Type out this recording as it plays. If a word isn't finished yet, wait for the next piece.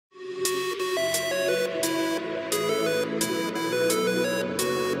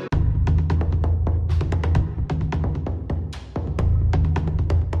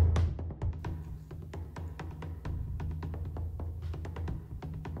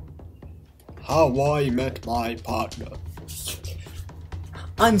How I Met My Partner.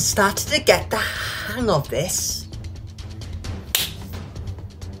 I'm starting to get the hang of this.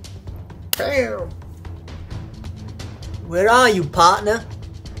 Damn. Where are you, partner?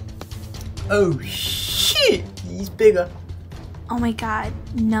 Oh shit, he's bigger. Oh my god,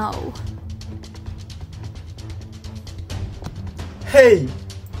 no. Hey!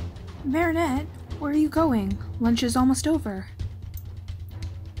 Marinette, where are you going? Lunch is almost over.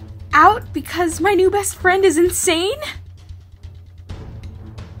 Out because my new best friend is insane?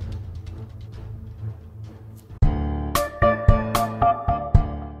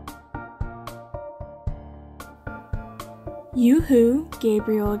 Yoo-hoo,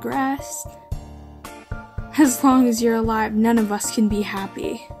 Gabriel aggressed. As long as you're alive, none of us can be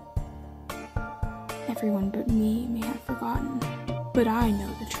happy. Everyone but me may have forgotten, but I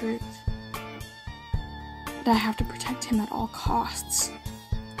know the truth. That I have to protect him at all costs.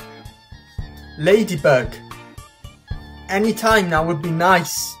 Ladybug. Any time now would be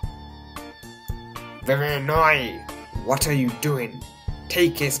nice. Very annoying. What are you doing?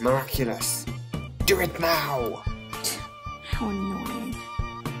 Take his miraculous. Do it now. How annoying.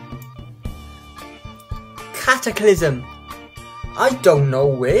 Cataclysm. I don't know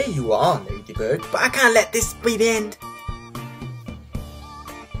where you are, Ladybug, but I can't let this be the end.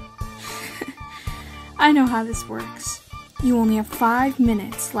 I know how this works. You only have 5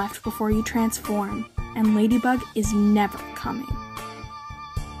 minutes left before you transform, and Ladybug is never coming.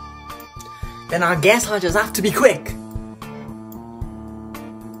 Then I guess I just have to be quick.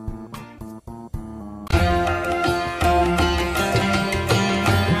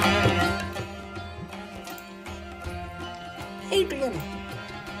 Adrian, you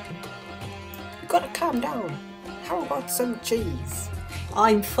gotta calm down. How about some cheese?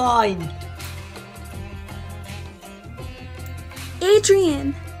 I'm fine.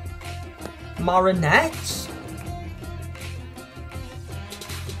 Adrian! Marinette?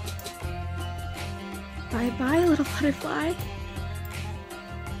 Bye-bye, little butterfly.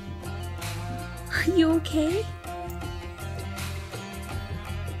 Are you okay?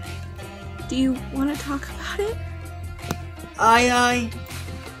 Do you want to talk about it? Aye.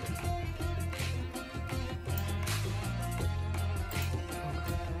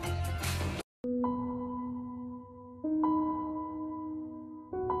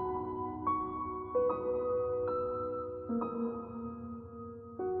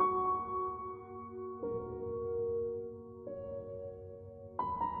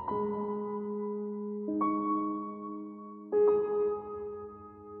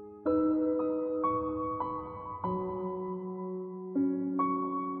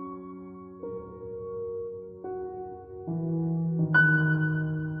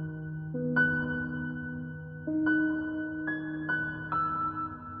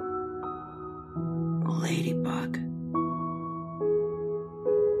 Ladybug.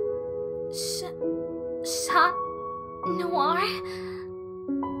 Chat Noir?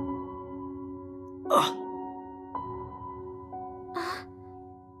 Ugh.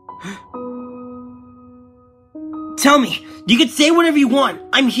 Tell me, you can say whatever you want.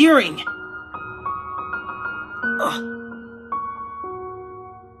 I'm hearing. Ugh.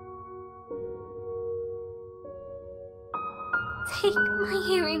 Take my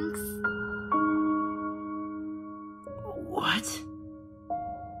earrings. What?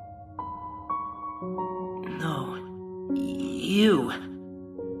 No. You.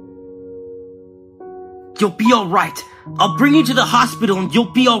 You'll be alright. I'll bring you to the hospital and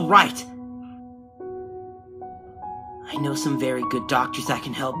you'll be alright. I know some very good doctors that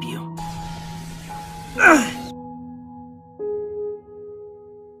can help you.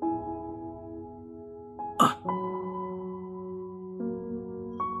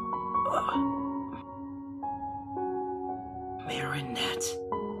 Marinette.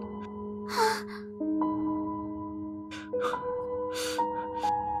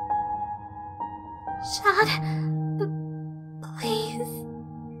 Chad, please.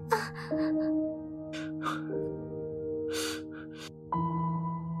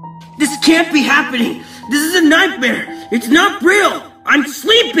 This can't be happening! This is a nightmare! It's not real! I'm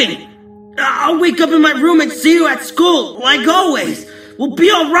sleeping! I'll wake up in my room and see you at school, like always! We'll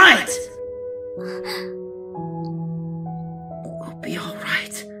be alright! We'll be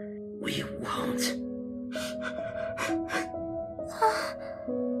alright. We won't.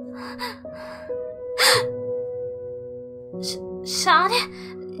 Chad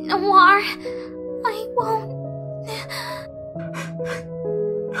Noir, I won't.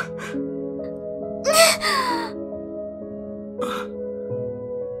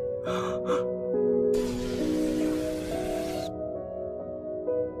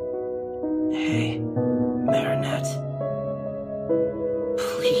 Hey, Marinette.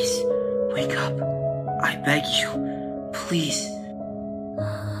 Please, wake up. I beg you. Please.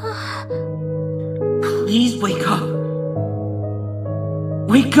 Please wake up.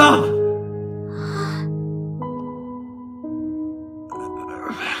 Wake up!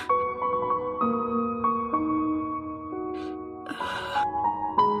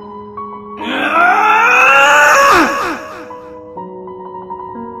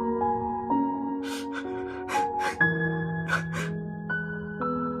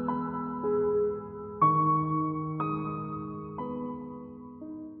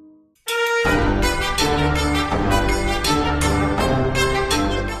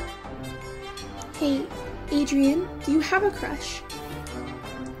 Hey, Adrian, do you have a crush?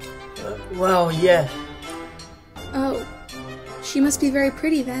 Well, yeah. Oh, she must be very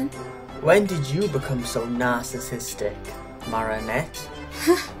pretty then. When did you become so narcissistic, Marinette?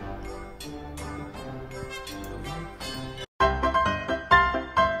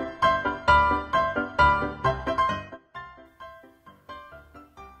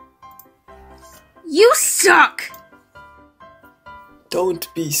 You suck!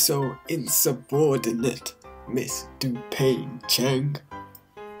 Don't be so insubordinate, Miss Dupain Chang.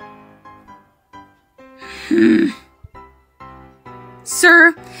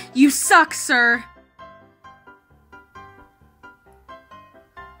 Sir, you suck, sir.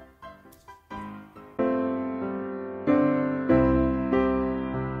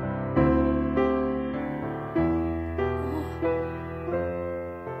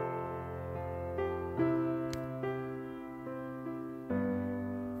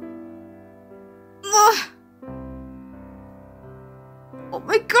 Oh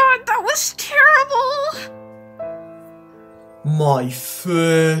my god, that was terrible! My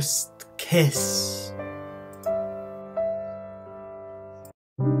first kiss.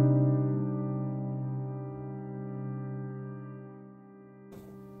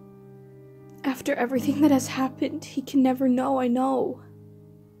 After everything that has happened, he can never know I know.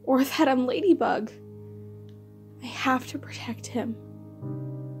 Or that I'm Ladybug. I have to protect him.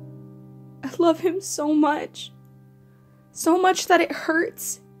 I love him so much. So much that it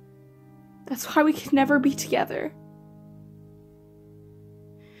hurts. That's why we can never be together.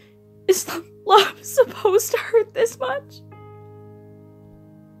 Is love supposed to hurt this much?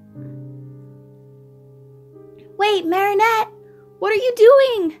 Wait, Marinette! What are you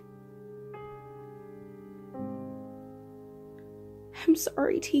doing? I'm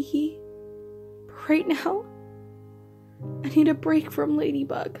sorry, Tiki. But right now, I need a break from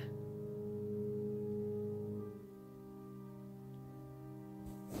Ladybug.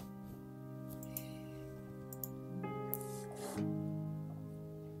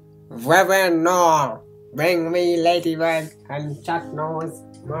 Reverend Nor, bring me Ladybug and Chuck Norris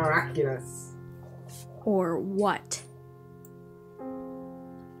Miraculous. Or what?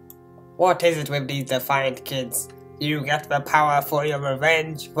 What is it with these defiant kids? You get the power for your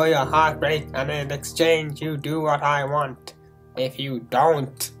revenge, for your heartbreak, and in exchange you do what I want. If you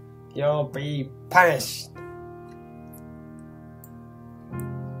don't, you'll be punished.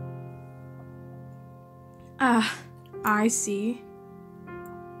 Ah, I see.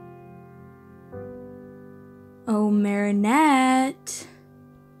 Oh, Marinette.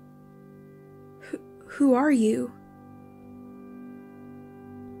 Who are you?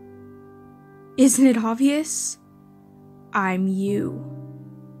 Isn't it obvious? I'm you.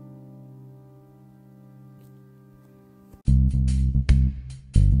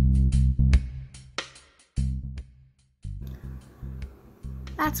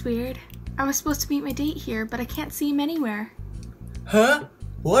 That's weird. I was supposed to meet my date here, but I can't see him anywhere. Huh?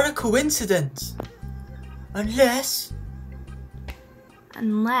 What a coincidence! Unless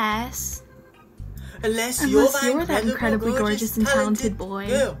you're that incredibly gorgeous and talented boy.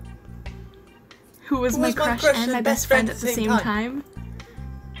 Girl. Who was my crush and my best friend at the same time.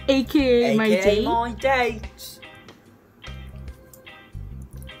 AKA my date. My date.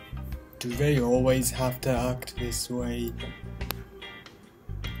 Do they always have to act this way?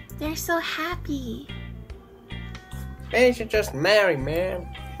 They're so happy. They should just marry, man.